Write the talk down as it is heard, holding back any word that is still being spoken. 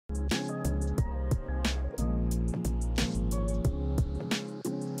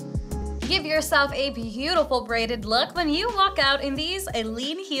Give yourself a beautiful braided look when you walk out in these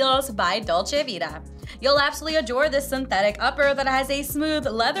Elene Heels by Dolce Vita. You'll absolutely adore this synthetic upper that has a smooth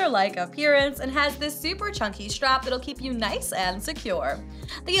leather-like appearance and has this super chunky strap that'll keep you nice and secure.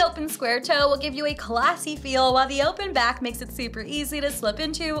 The open square toe will give you a classy feel, while the open back makes it super easy to slip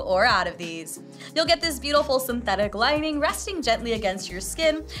into or out of these. You'll get this beautiful synthetic lining resting gently against your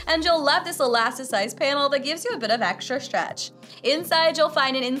skin, and you'll love this elasticized panel that gives you a bit of extra stretch. Inside, you'll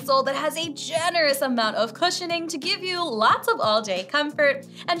find an insole that has a generous amount of cushioning to give you lots of all-day comfort,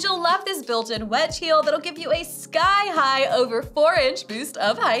 and you'll love this built-in wedge heel that'll give you a sky-high over 4-inch boost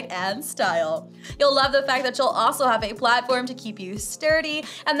of height and style. You'll love the fact that you'll also have a platform to keep you sturdy,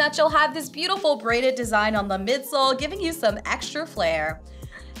 and that you'll have this beautiful braided design on the midsole, giving you some extra flair.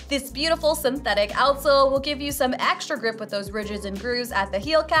 This beautiful synthetic outsole will give you some extra grip with those ridges and grooves at the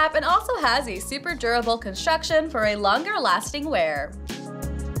heel cap, and also has a super durable construction for a longer lasting wear.